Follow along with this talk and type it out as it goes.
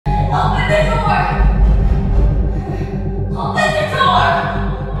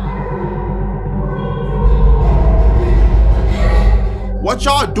What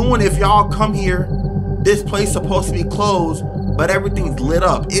y'all doing if y'all come here? This place supposed to be closed, but everything's lit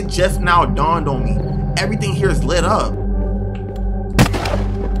up. It just now dawned on me. Everything here is lit up.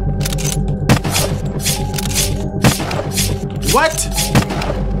 What?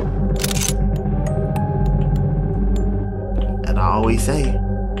 And I always say,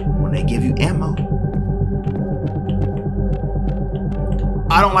 when they give you ammo.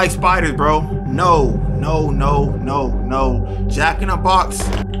 I don't like spiders, bro. No. Jack in a box.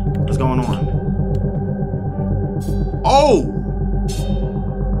 What's going on? Oh!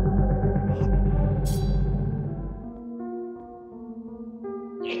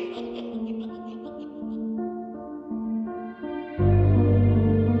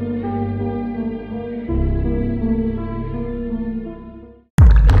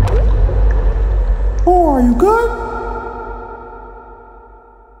 Oh, are you good?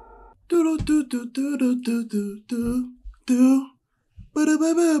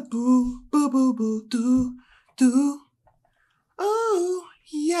 Oh,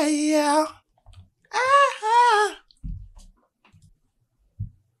 yeah. Ah.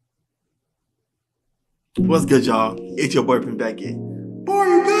 What's good, y'all? It's your boyfriend Beckett. Boy, are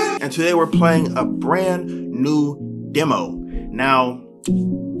you good? And today we're playing a brand new demo. Now,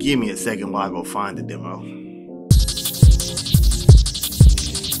 give me a second while I go find the demo.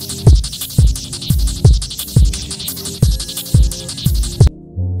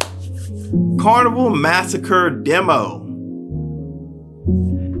 Carnival Massacre demo.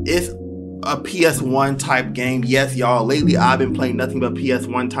 It's a PS1 type game. Yes, y'all, lately I've been playing nothing but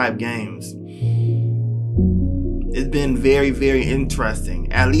PS1 type games. It's been very, very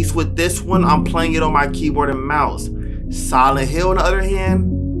interesting. At least with this one, I'm playing it on my keyboard and mouse. Silent Hill, on the other hand,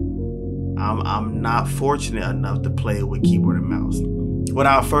 I'm not fortunate enough to play it with keyboard and mouse.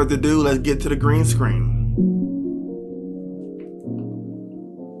 Without further ado, let's get to the green screen.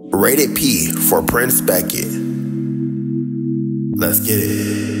 Rated P for Prince Beckett. Let's get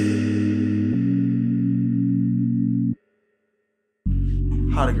it.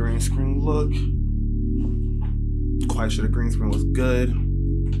 How the green screen look? Quite sure the green screen was good.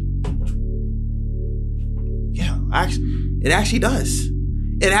 Yeah, it actually does.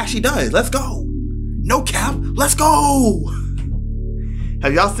 It actually does. Let's go. No cap. Let's go.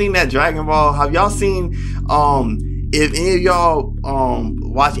 Have y'all seen that Dragon Ball? Have y'all seen if any of y'all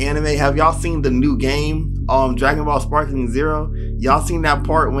watch anime, have y'all seen the new game, Dragon Ball Sparkling Zero? Y'all seen that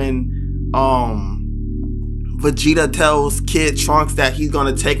part when Vegeta tells Kid Trunks that he's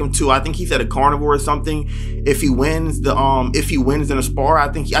gonna take him to, I think he said a carnival or something, if he wins in a spar.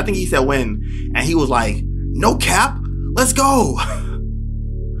 I think he said win, and he was like, no cap, let's go.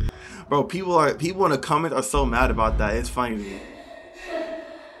 Bro, people in the comments are so mad about that. It's funny to me.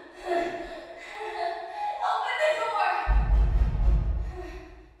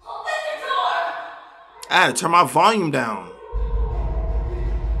 I had to turn my volume down.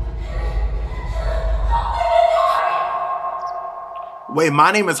 Wait,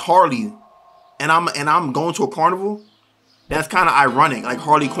 my name is Harley, and I'm going to a carnival? That's kind of ironic, like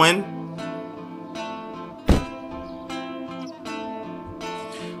Harley Quinn.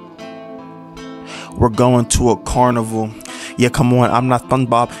 We're going to a carnival. Yeah, come on, I'm not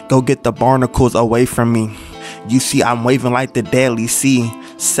SpongeBob. Go get the barnacles away from me. You see, I'm waving like the Deadly Sea.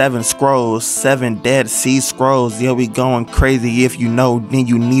 7 scrolls, 7 Dead Sea Scrolls. Yeah, we going crazy. If you know, then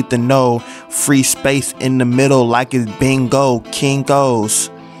you need to know. Free space in the middle like it's bingo. King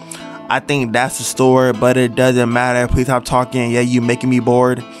goes. I think that's the story, but it doesn't matter. Please stop talking. Yeah, you making me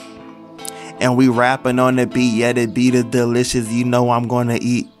bored. And we rapping on the beat. Yeah, the beat is delicious. You know I'm gonna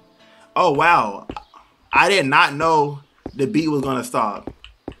eat. Oh wow, I did not know the beat was gonna stop.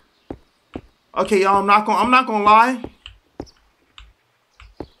 Okay, y'all, I'm not gonna lie.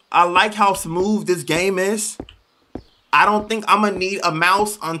 I like how smooth this game is. I don't think I'm gonna need a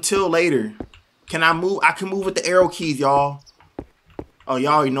mouse until later. Can I move? I can move with the arrow keys, y'all. Oh,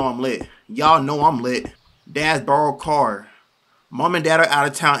 y'all already know I'm lit. Y'all know I'm lit. Dad's borrowed car. Mom and dad are out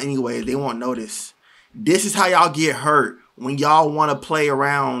of town anyway. They won't notice. This is how y'all get hurt when y'all want to play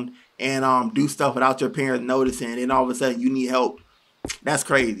around and do stuff without your parents noticing. And then all of a sudden you need help. That's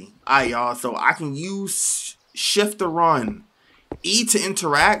crazy. All right, y'all. So I can use shift to run. E to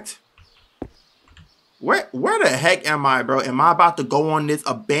interact. Where the heck am I, bro? Am I about to go on this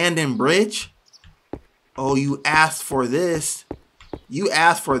abandoned bridge? Oh, you asked for this. You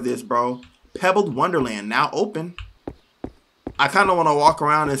asked for this, bro. Pebbled Wonderland now open. I kind of want to walk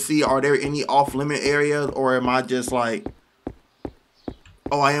around and see, are there any off-limit areas, or am I just like,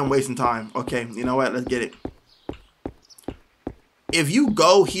 Oh, I am wasting time. Okay, you know what? Let's get it. If you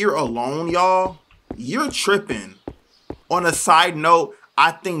go here alone, y'all, you're tripping. On a side note,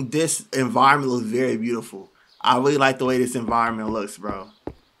 I think this environment looks very beautiful. I really like the way this environment looks, bro.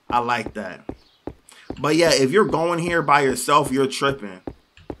 I like that. But yeah, if you're going here by yourself, you're tripping.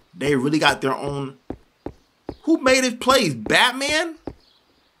 They really got their own... Who made this place? Batman?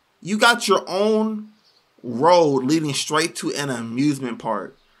 You got your own road leading straight to an amusement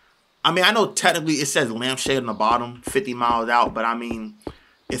park. I mean, I know technically it says lampshade on the bottom, 50 miles out, but I mean,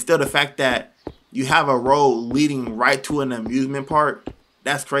 it's still the fact that you have a road leading right to an amusement park.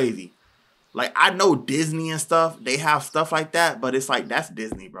 That's crazy. Like, I know Disney and stuff, they have stuff like that, but it's like, that's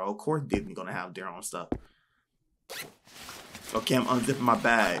Disney, bro. Of course Disney gonna have their own stuff. Okay, I'm unzipping my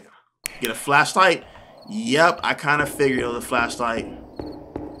bag. Get a flashlight? Yep, I kind of figured it was a flashlight.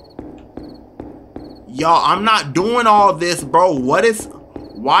 Y'all, I'm not doing all this, bro.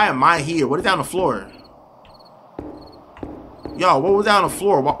 Why am I here? What is that on the floor? Y'all, what was that on the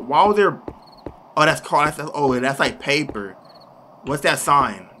floor? Why was there... Oh, that's car. Oh, that's like paper. What's that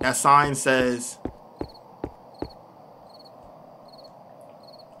sign? That sign says...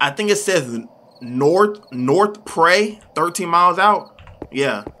 I think it says North Prey, 13 miles out.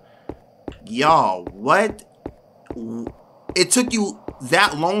 Yeah. Y'all, what? It took you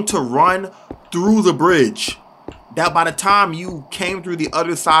that long to run through the bridge. That by the time you came through the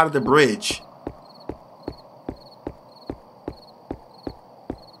other side of the bridge.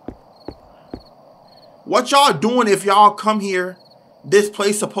 What y'all doing if y'all come here? This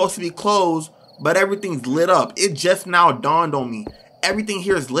place supposed to be closed, but everything's lit up. It just now dawned on me. Everything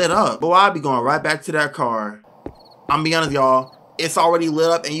here is lit up. Boy, I'll be going right back to that car. I'm be honest, y'all. It's already lit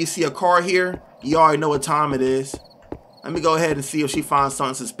up and you see a car here. You already know what time it is. Let me go ahead and see if she finds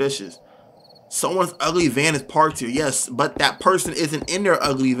something suspicious. Someone's ugly van is parked here. Yes, but that person isn't in their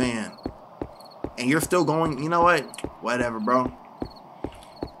ugly van. And you're still going, you know what? Whatever, bro.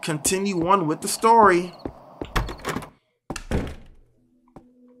 Continue on with the story.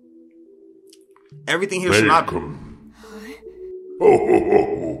 Everything here should not...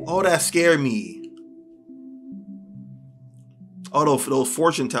 Oh, that scared me. Oh, those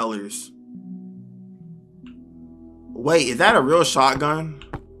fortune tellers. Wait, is that a real shotgun?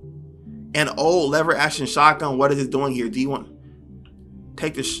 An old lever action shotgun. What is it doing here? Do you want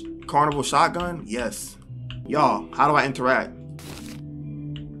take the carnival shotgun? Yes. Y'all, how do I interact?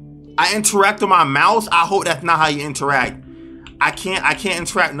 I interact with my mouse. I hope that's not how you interact. I can't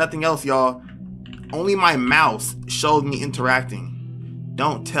interact nothing else, y'all. Only my mouse shows me interacting.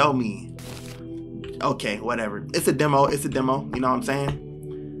 Don't tell me. Okay, whatever. It's a demo. It's a demo. You know what I'm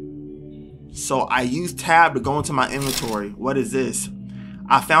saying? So I use tab to go into my inventory. What is this?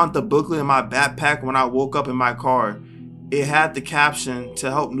 I found the booklet in my backpack when I woke up in my car. It had the caption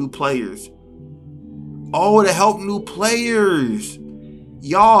to help new players. Oh, to help new players.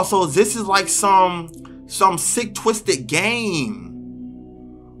 Y'all, so this is like some sick twisted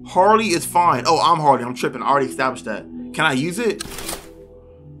game. Harley is fine. Oh, I'm Harley. I'm tripping. I already established that. Can I use it?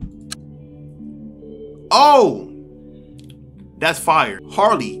 Oh, that's fire.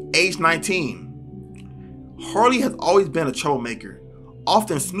 Harley, age 19. Harley has always been a troublemaker,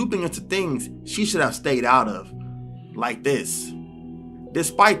 often snooping into things she should have stayed out of, like this.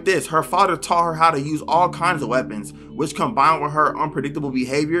 Despite this, her father taught her how to use all kinds of weapons, which combined with her unpredictable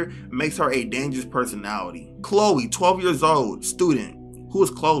behavior makes her a dangerous personality. Chloe, 12 years old, student. Who is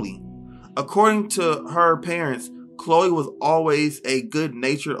Chloe? According to her parents, Chloe was always a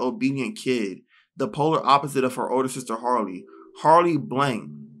good-natured, obedient kid, the polar opposite of her older sister Harley. Harley blank.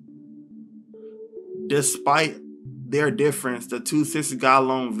 Despite their difference, the two sisters got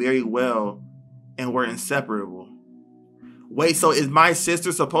along very well and were inseparable. Wait, so is my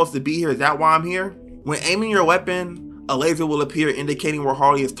sister supposed to be here? Is that why I'm here? When aiming your weapon, a laser will appear indicating where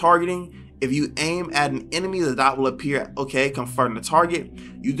Harley is targeting. If you aim at an enemy, the dot will appear, okay, confirming the target.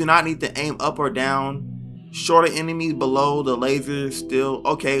 You do not need to aim up or down. Shorter enemies below the laser still,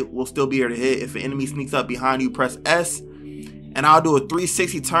 okay, will still be here to hit. If an enemy sneaks up behind you, press S. And I'll do a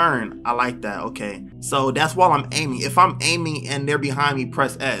 360 turn. I like that, okay. So that's while I'm aiming. If I'm aiming and they're behind me,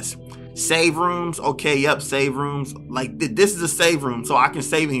 press S. Save rooms, okay, yep, save rooms. Like, this is a save room, so I can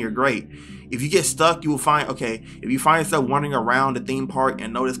save in here, great. If you get stuck, you will find, okay, if you find yourself wandering around the theme park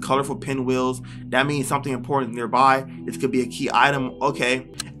and notice colorful pinwheels, that means something important nearby. This could be a key item, okay.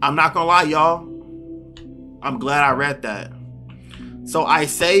 I'm not gonna lie, y'all. I'm glad I read that. So I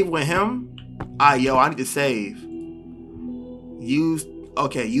save with him. I need to save. Use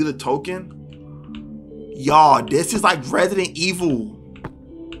a token. Y'all, this is like Resident Evil.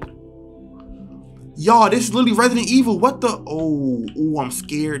 Y'all, this is literally Resident Evil. What the? Oh, ooh, I'm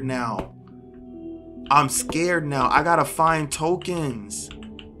scared now. I'm scared now. I gotta find tokens.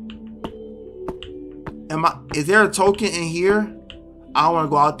 Is there a token in here? I don't want to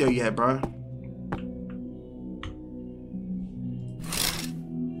go out there yet, bro.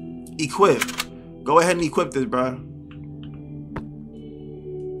 Equip. Go ahead and equip this, bro.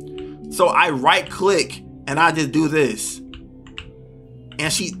 So I right click and I just do this.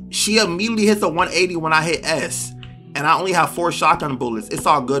 And she immediately hits a 180 when I hit S. And I only have 4 shotgun bullets. It's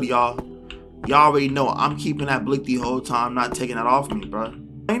all good, y'all. Y'all already know I'm keeping that blick the whole time, not taking that off me, bro.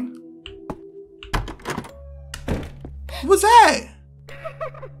 What's that?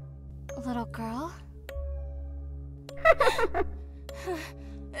 Little girl?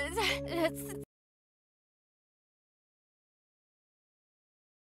 It's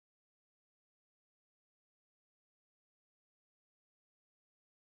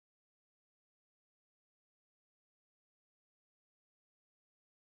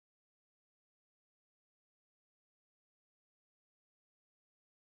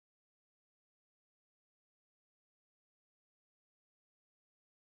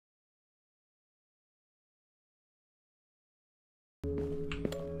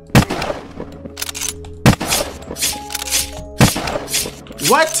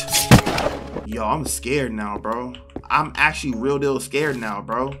What? Yo, I'm scared now, bro. I'm actually real deal scared now,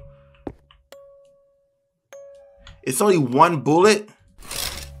 bro. It's only 1 bullet.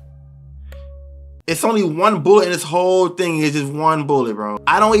 It's only 1 bullet and this whole thing is just 1 bullet, bro.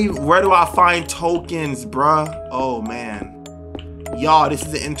 I don't even, where do I find tokens, bruh? Oh man. Y'all, this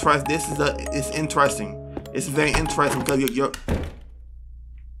is it's interesting. It's very interesting because you're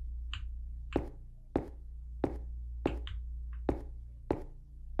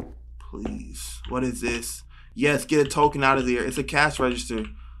please. What is this? Yes, get a token out of there. It's a cash register.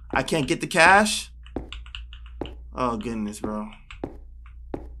 I can't get the cash? Oh goodness, bro.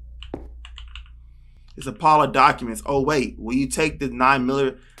 It's a pile of documents. Oh wait, will you take the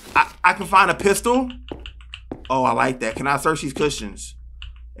 9mm? I can find a pistol? Oh, I like that. Can I search these cushions?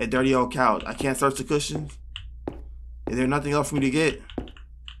 A dirty old couch. I can't search the cushions? Is there nothing else for me to get?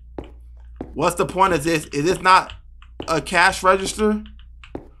 What's the point of this? Is this not a cash register?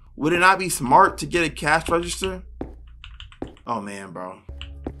 Would it not be smart to get a cash register? Oh man, bro.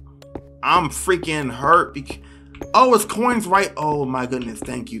 I'm freaking hurt because oh, it's coins, right? Oh my goodness.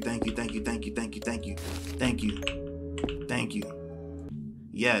 Thank you, thank you, thank you, thank you, thank you, thank you, thank you, thank you.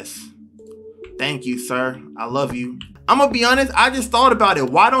 Yes. Thank you, sir. I love you. I'm gonna be honest, I just thought about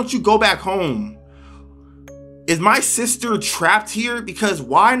it. Why don't you go back home? Is my sister trapped here? Because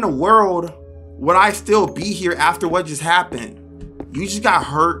why in the world would I still be here after what just happened? You just got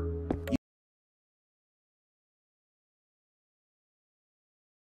hurt.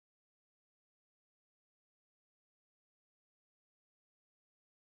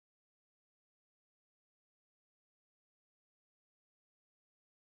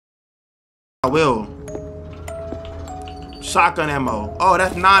 I will. Shotgun ammo. Oh,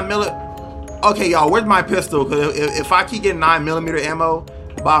 that's 9mm. Okay, y'all, where's my pistol? Because if I keep getting 9mm ammo,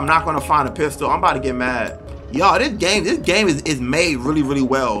 but I'm not gonna find a pistol, I'm about to get mad. Y'all, this game is made really, really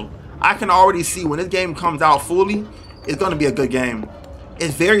well. I can already see when this game comes out fully, it's gonna be a good game.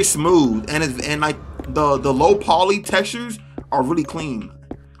 It's very smooth and like the low poly textures are really clean.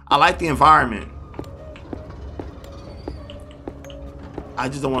 I like the environment. I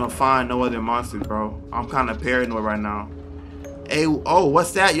just don't want to find no other monsters, bro. I'm kind of paranoid right now. Hey, oh,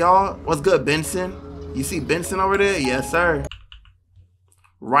 what's that, y'all? What's good, Benson? You see Benson over there? Yes, sir.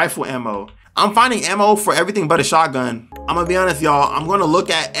 Rifle ammo. I'm finding ammo for everything but a shotgun. I'm gonna be honest, y'all. I'm gonna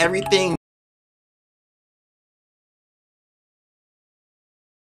look at everything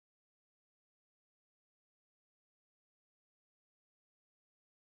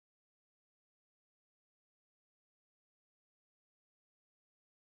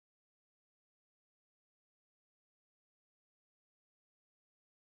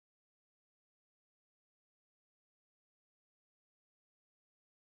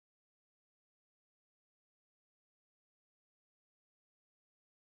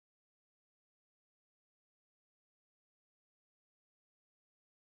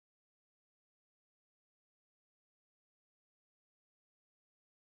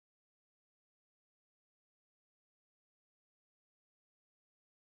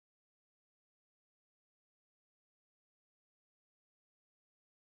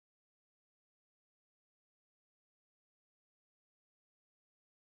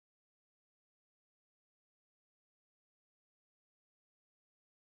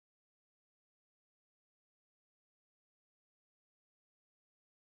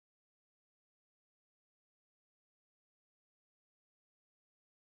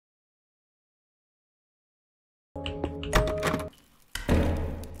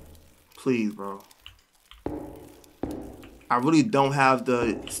Please, bro. I really don't have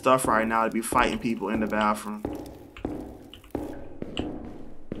the stuff right now to be fighting people in the bathroom.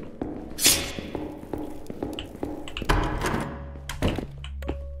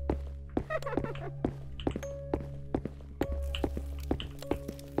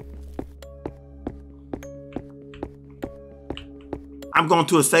 I'm going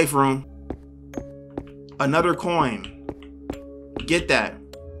to a safe room. Another coin. Get that.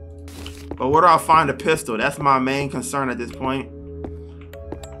 But where do I find a pistol? That's my main concern at this point.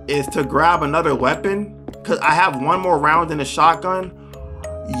 Is to grab another weapon. Because I have one more round in the shotgun.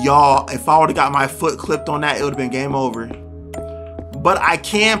 Y'all, if I would have got my foot clipped on that, it would have been game over. But I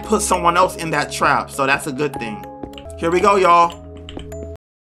can put someone else in that trap. So that's a good thing. Here we go, y'all.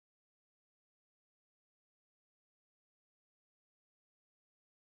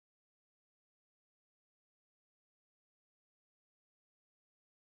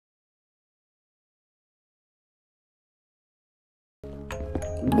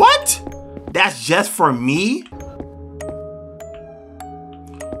 What? That's just for me?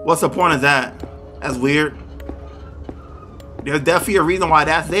 What's the point of that? That's weird. There's definitely a reason why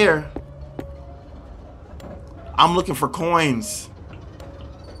that's there. I'm looking for coins.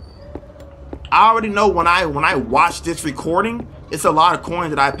 I already know when I watch this recording, it's a lot of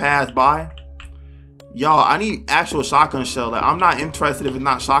coins that I pass by. Y'all, I need actual shotgun shell. Like, I'm not interested if it's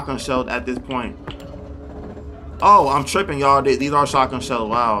not shotgun shelled at this point. Oh, I'm tripping, y'all. These are shotgun shells.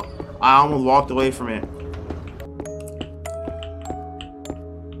 Wow. I almost walked away from it.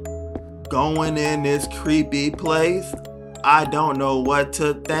 Going in this creepy place. I don't know what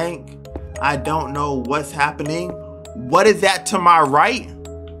to think. I don't know what's happening. What is that to my right?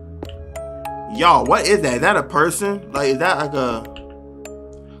 Y'all, what is that? Is that a person? Like, is that like a...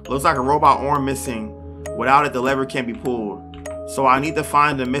 Looks like a robot arm missing. Without it, the lever can't be pulled. So I need to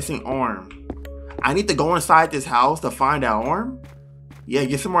find the missing arm. I need to go inside this house to find that arm? Yeah,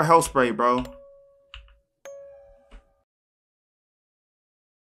 get some more health spray, bro.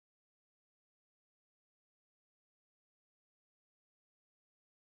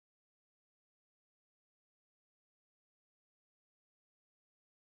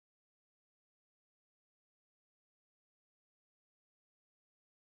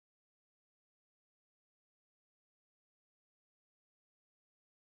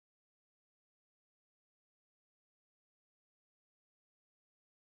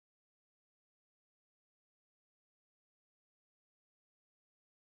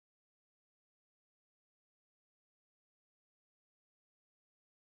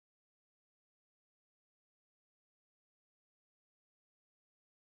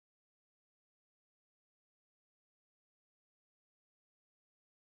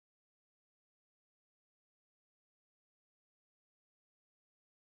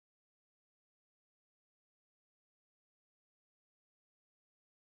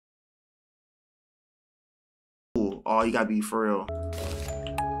 Oh, you gotta be for real.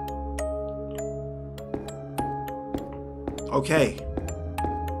 Okay.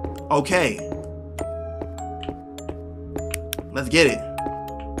 Okay. Let's get it.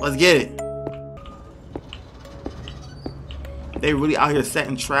 Let's get it. They really out here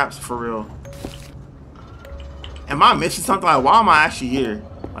setting traps for real. Am I missing something? Like, why am I actually here?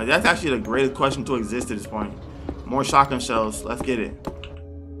 Like, that's actually the greatest question to exist at this point. More shotgun shells. Let's get it.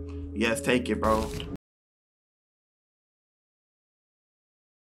 Yes, take it, bro.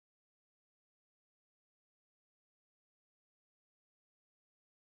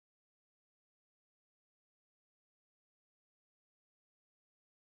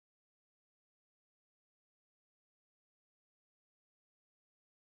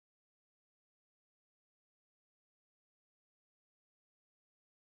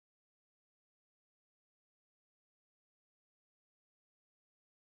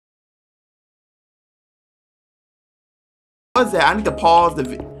 What was that? I need to pause the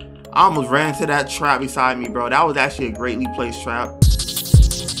video. I almost ran into that trap beside me, bro. That was actually a greatly placed trap.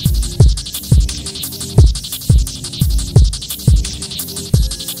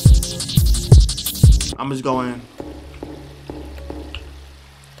 I'm just going.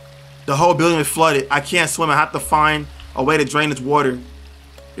 The whole building is flooded. I can't swim. I have to find a way to drain this water.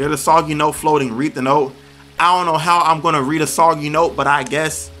 There's a soggy note floating. Read the note. I don't know how I'm going to read a soggy note, but I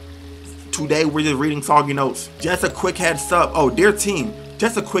guess today we're just reading soggy notes. Just a quick heads up. Oh, dear team,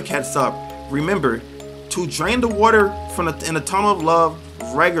 just a quick heads up. Remember to drain the water from in the tunnel of love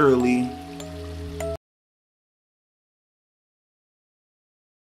regularly.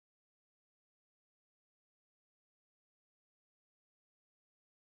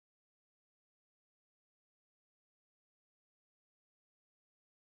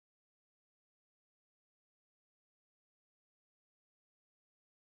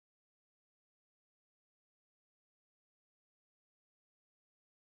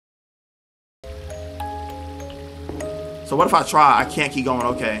 So what if I try? I can't keep going.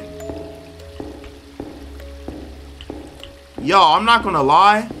 Okay. Yo, I'm not gonna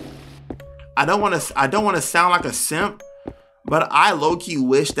lie. I don't want to sound like a simp, but I low-key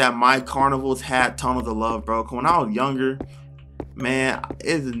wish that my carnivals had tunnels of love, bro. When I was younger, man,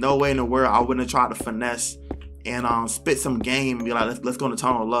 there's no way in the world I wouldn't have tried to finesse and spit some game and be like, let's go on the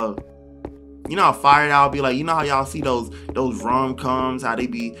tunnel of love. You know how fired I'll be like, you know how y'all see those rom-coms, how they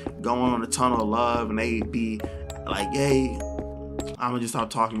be going on the tunnel of love and they be like, hey, I'ma just stop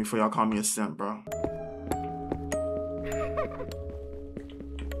talking before y'all call me a simp, bro.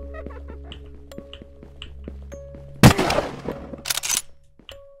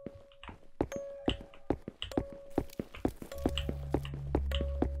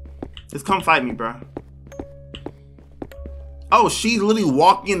 Just come fight me, bro. Oh, she's literally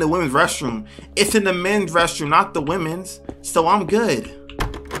walking in the women's restroom. It's in the men's restroom, not the women's. So I'm good.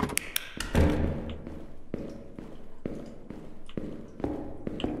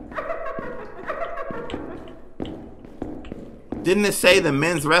 Didn't it say the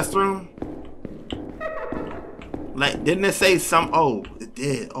men's restroom? Like, didn't it say some? Oh, it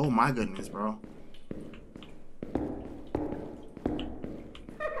did. Oh my goodness, bro.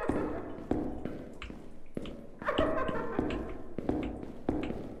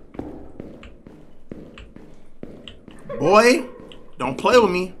 Boy, don't play with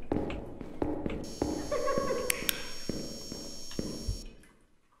me.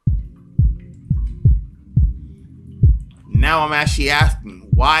 Now I'm actually asking,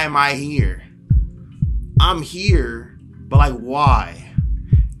 why am I here? I'm here, but like, why?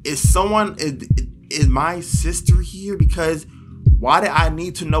 Is my sister here? Because why did I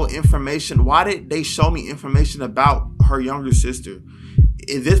need to know information? Why did they show me information about her younger sister?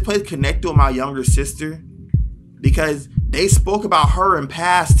 Is this place connected with my younger sister? Because they spoke about her in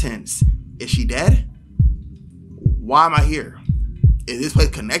past tense. Is she dead? Why am I here? Is this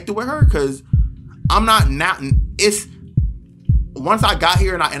place connected with her? Because I'm not now. It's once I got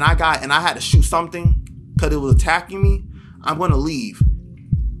here and I had to shoot something because it was attacking me. I'm gonna leave.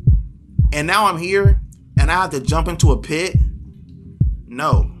 And now I'm here and I have to jump into a pit.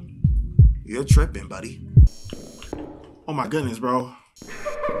 No, you're tripping, buddy. Oh my goodness, bro.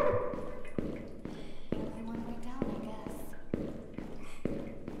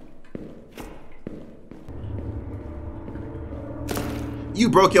 You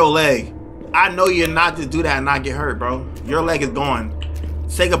broke your leg. I know you're not to do that and not get hurt, bro. Your leg is gone.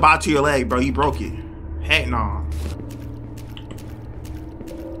 Say goodbye to your leg, bro. You broke it. Heck no.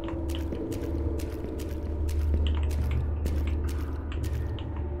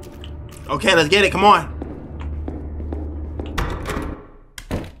 Okay, let's get it. Come on.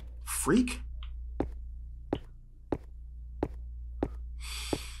 Freak.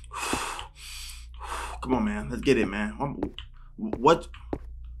 Come on, man. Let's get it, man. What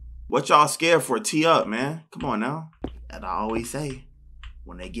y'all scared for? Tee up, man. Come on now. As I always say,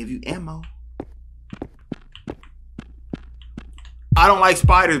 when they give you ammo. I don't like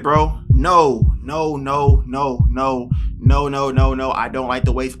spiders, bro. No. I don't like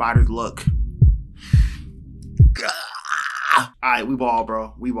the way spiders look. Alright, we ball,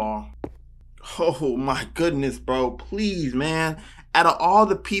 bro. We ball. Oh my goodness, bro. Please, man. Out of all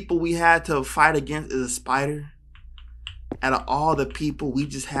the people we had to fight against is a spider. Out of all the people we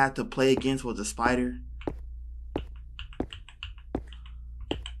just had to play against was a spider.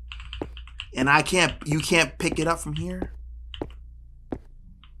 And you can't pick it up from here?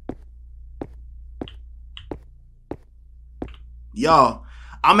 Yo,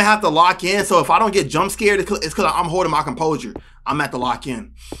 I'm gonna have to lock in. So if I don't get jump scared, it's because I'm holding my composure. I'm gonna have to lock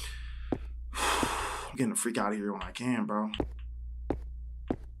in. I'm getting the freak out of here when I can, bro.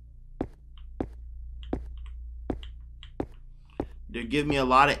 They give me a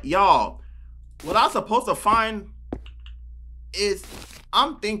lot of y'all. What I'm supposed to find is,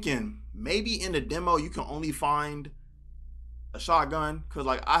 I'm thinking maybe in the demo you can only find a shotgun, because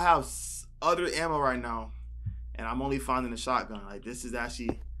like I have other ammo right now and I'm only finding a shotgun. Like this is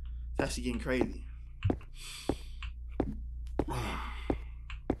actually getting crazy.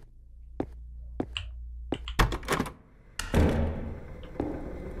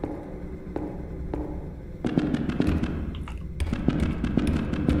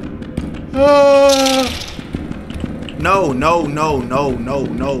 No,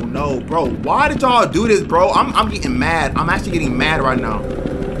 bro. Why did y'all do this, bro? I'm getting mad. I'm actually getting mad right now.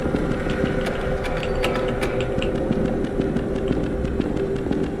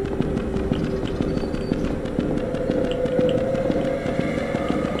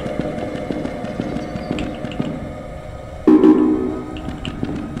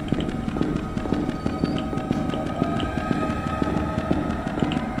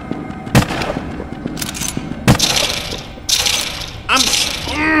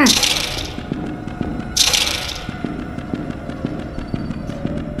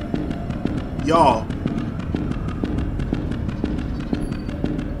 Y'all.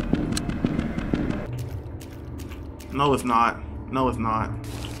 No, it's not. No, it's not.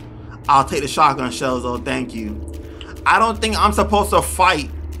 I'll take the shotgun shells though, thank you. I don't think I'm supposed to fight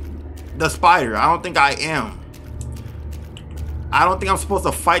the spider. I don't think I am. I don't think I'm supposed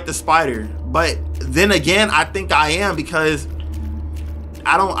to fight the spider. But then again, I think I am because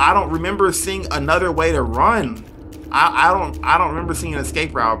I don't remember seeing another way to run. I don't remember seeing an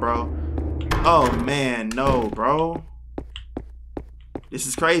escape route, bro. Oh man, no, bro. This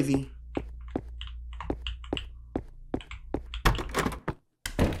is crazy.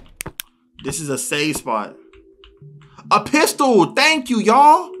 This is a save spot. A pistol! Thank you,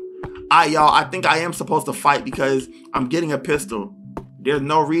 y'all! Y'all, I think I am supposed to fight because I'm getting a pistol. There's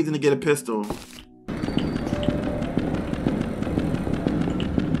no reason to get a pistol.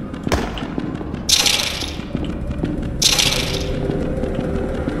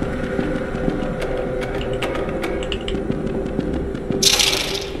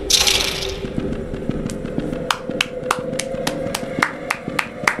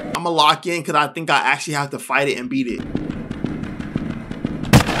 I'm gonna lock in because I think I actually have to fight it and beat it.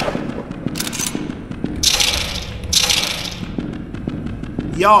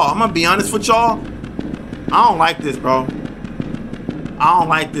 Y'all, I'm gonna be honest with y'all. I don't like this, bro. I don't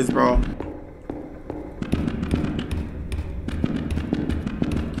like this, bro.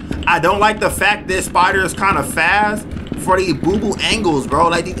 I don't like the fact this spider is kind of fast for these boo-boo angles, bro.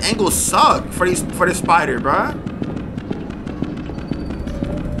 Like, these angles suck for this spider, bro.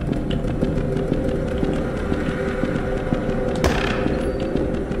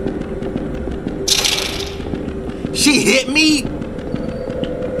 She hit me?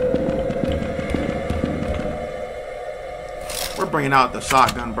 We're bringing out the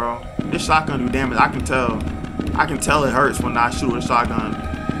shotgun, bro. This shotgun do damage. I can tell. I can tell it hurts when I shoot a shotgun.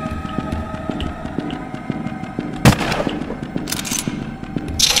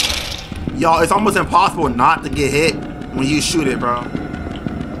 Y'all, it's almost impossible not to get hit when you shoot it, bro.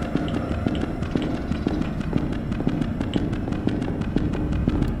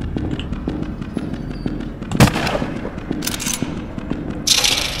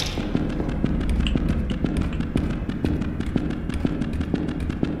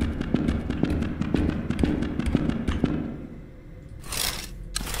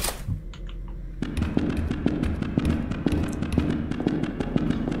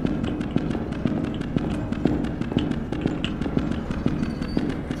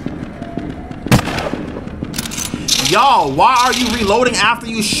 Y'all, why are you reloading after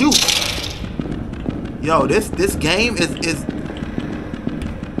you shoot? Yo, this game is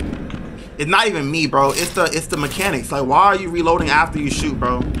it's not even me, bro. It's the mechanics. Like, why are you reloading after you shoot,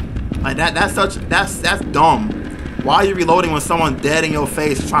 bro? Like that's dumb. Why are you reloading when someone's dead in your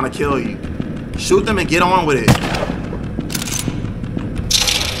face trying to kill you? Shoot them and get on with it.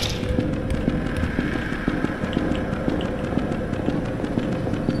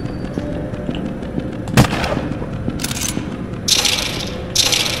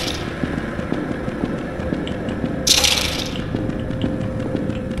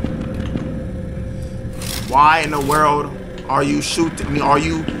 Why in the world are you shooting? I mean, are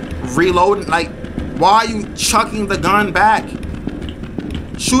you reloading? Like, why are you chucking the gun back?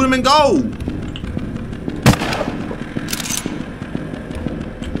 Shoot him and go.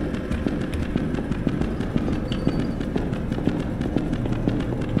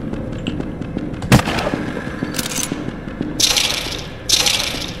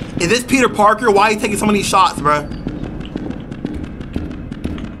 Is this Peter Parker? Why are you taking so many shots, bro?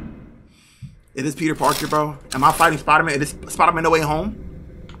 Is this Peter Parker, bro? Am I fighting Spider-Man? Is this Spider-Man No Way Home?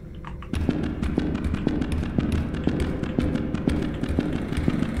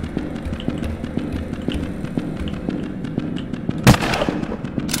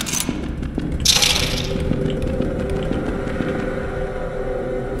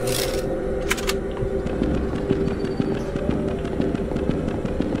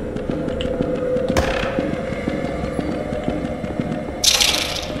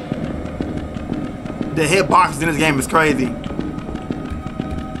 The hitboxes in this game is crazy.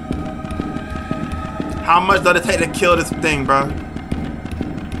 How much does it take to kill this thing, bro?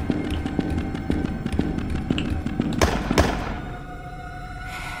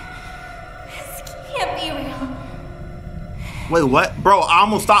 This can't be real. Wait, what? Bro, I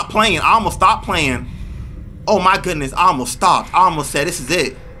almost stopped playing. I almost stopped playing. Oh my goodness, I almost stopped. I almost said, this is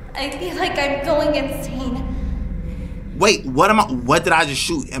it. I feel like I'm going insane. Wait, what did I just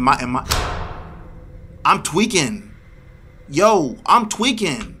shoot? I'm tweaking. Yo, I'm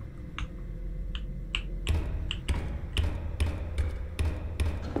tweaking.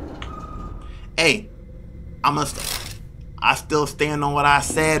 Hey, I still stand on what I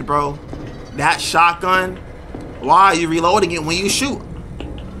said, bro. That shotgun, why are you reloading it when you shoot?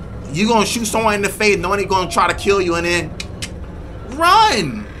 You gonna shoot someone in the face knowing they're gonna try to kill you and then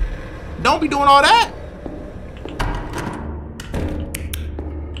run. Don't be doing all that.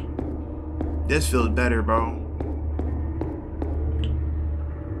 This feels better, bro.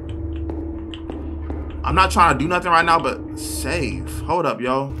 I'm not trying to do nothing right now, but save. Hold up,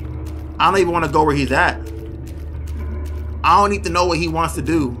 yo. I don't even want to go where he's at. I don't need to know what he wants to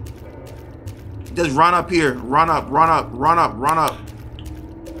do. Just run up here. Run up, run up, run up, run up.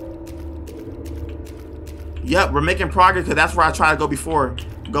 Yep, we're making progress because that's where I tried to go before.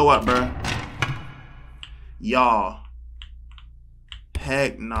 Go up, bro. Y'all.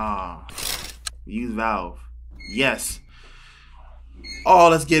 Heck nah. Use valve. Yes. Oh,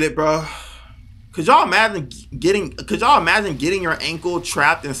 let's get it, bro. Could y'all imagine getting your ankle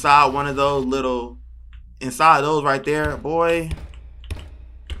trapped inside one of those little, inside those right there, boy?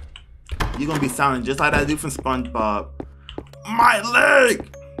 You're gonna be sounding just like that dude from SpongeBob. My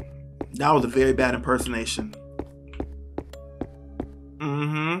leg! That was a very bad impersonation.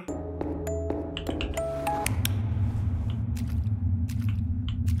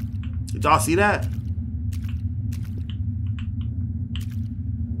 Did y'all see that?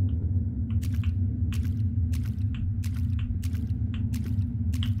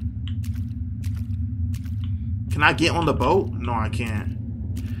 Can I get on the boat? No, I can't.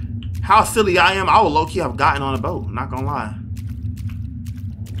 How silly I am. I would low-key have gotten on the boat. Not gonna lie.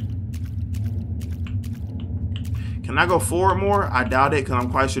 Can I go forward more? I doubt it, because I'm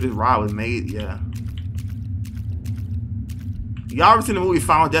quite sure this ride was made. Yeah. Y'all ever seen the movie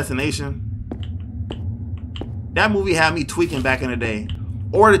Final Destination? That movie had me tweaking back in the day.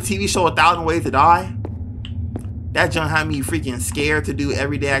 Or the TV show 1,000 Ways to Die. That junk had me freaking scared to do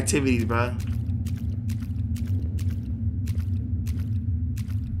everyday activities, bro.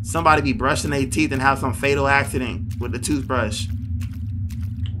 Somebody be brushing their teeth and have some fatal accident with the toothbrush.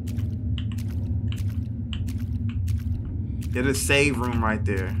 There's a save room right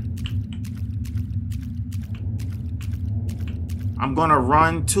there. I'm gonna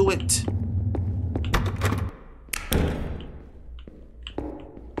run to it.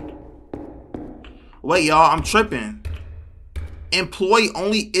 Wait, y'all, I'm tripping. Employee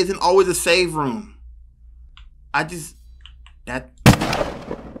only isn't always a save room. I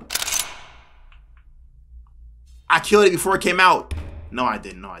killed it before it came out. No, I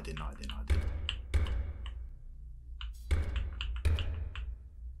didn't. No, I didn't. No, I didn't. No, I didn't.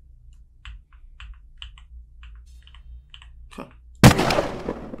 Huh.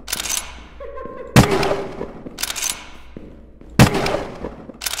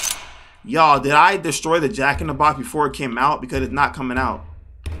 Y'all, did I destroy the Jack in the Box before it came out? Because it's not coming out.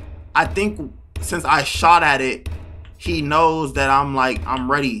 I think since I shot at it, he knows that I'm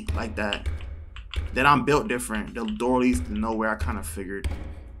ready like that. That I'm built different. The door leads to nowhere. I kind of figured.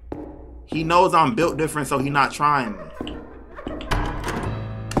 He knows I'm built different, so he's not trying me.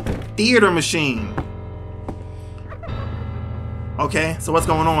 Theater machine. Okay, so what's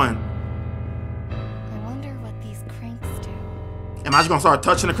going on? I wonder what these cranks do. Am I just gonna start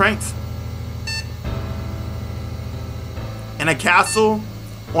touching the cranks? In a castle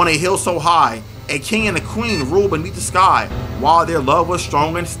on a hill so high, a king and a queen ruled beneath the sky. While their love was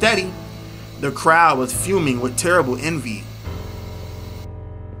strong and steady, the crowd was fuming with terrible envy.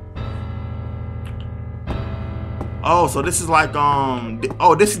 Oh, so this is like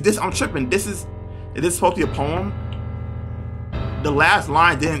oh, this I'm tripping. Is this supposed to be a poem? The last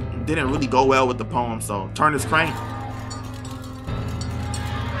line didn't really go well with the poem, so turn this crank.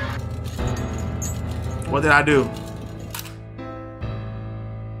 What did I do?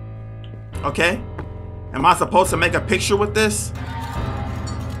 Okay. Am I supposed to make a picture with this?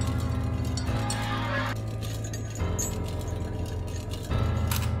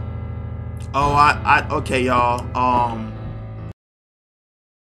 Oh, okay, y'all.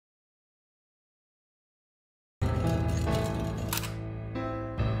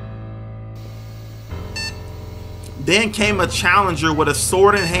 Then came a challenger with a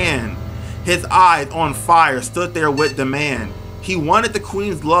sword in hand. His eyes on fire stood there with demand. He wanted the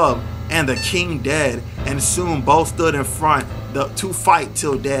queen's love and the king dead, and soon both stood in front to fight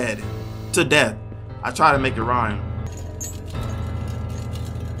to death. I try to make it rhyme.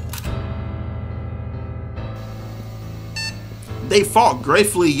 They fought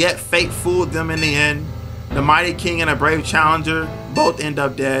gratefully, yet fate fooled them in the end. The mighty king and a brave challenger both end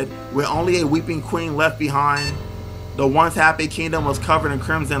up dead, with only a weeping queen left behind. The once happy kingdom was covered in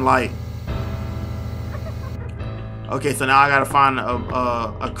crimson light. Okay, so now I gotta find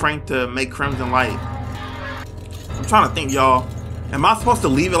a crank to make crimson light. I'm trying to think, y'all. Am I supposed to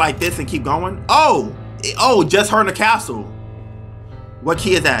leave it like this and keep going? Oh, just her in the castle. What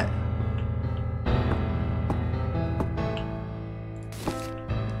key is that?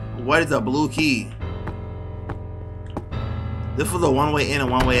 What is a blue key? This was a one-way in and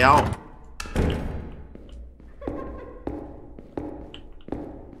one-way out.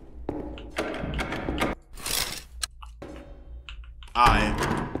 Alright.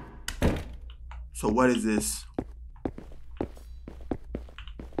 So what is this?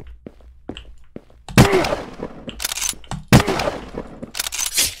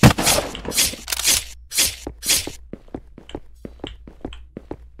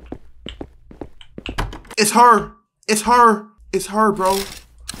 It's her. It's her. It's her, bro.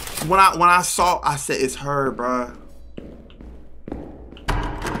 When I saw, I said it's her, bro.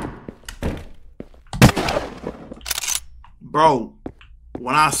 Bro,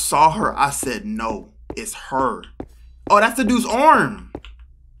 when I saw her, I said no, it's her. Oh, that's the dude's arm.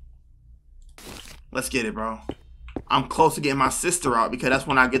 Let's get it, bro. I'm close to getting my sister out because that's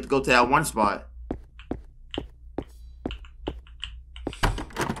when I get to go to that one spot.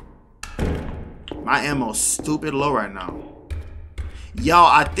 My ammo's stupid low right now. Yo,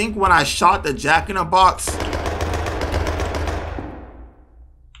 I think when I shot the Jack in the Box,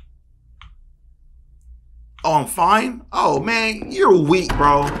 oh, I'm fine? Oh, man, you're weak,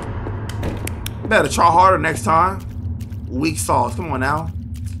 bro. Better try harder next time. Weak sauce. Come on now.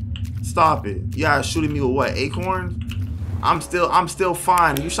 Stop it. You guys shooting me with what? Acorn? I'm still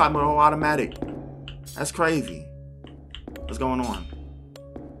fine. You shot me with a whole automatic. That's crazy. What's going on?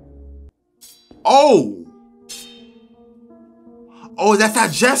 Oh! Oh, that's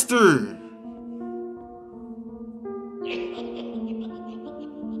that jester.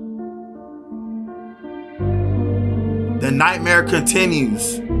 The nightmare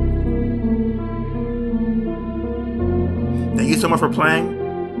continues. Thank you so much for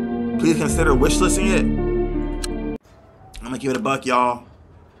playing. Please consider wishlisting it. I'm gonna give it a buck, y'all.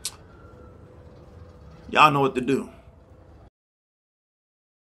 Y'all know what to do.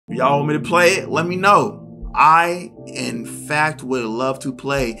 If y'all want me to play it, let me know. I, in fact, would love to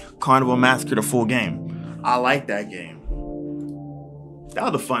play Carnival Massacre the full game. I like that game. That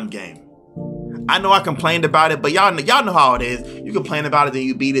was a fun game. I know I complained about it, but y'all know how it is. You complain about it, then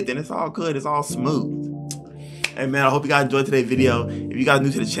you beat it, then it's all good. It's all smooth. Hey man, I hope you guys enjoyed today's video. If you guys are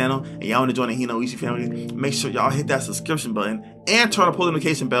new to the channel and y'all want to join the Hino Ishi family, make sure y'all hit that subscription button and turn on the post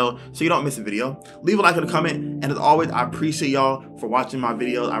notification bell so you don't miss a video. Leave a like in the comment, and as always, I appreciate y'all for watching my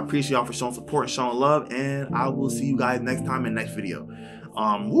videos. I appreciate y'all for showing support and showing love, and I will see you guys next time in the next video.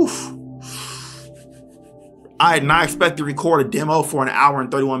 I did not expect to record a demo for 1 hour and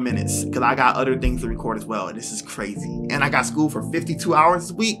 31 minutes because I got other things to record as well. This is crazy. And I got school for 52 hours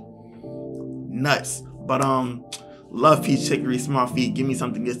this week. Nuts. But love, peace, chicory, small feet. Give me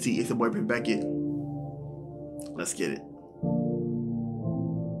something good to eat. It's your boy Beckett. Let's get it.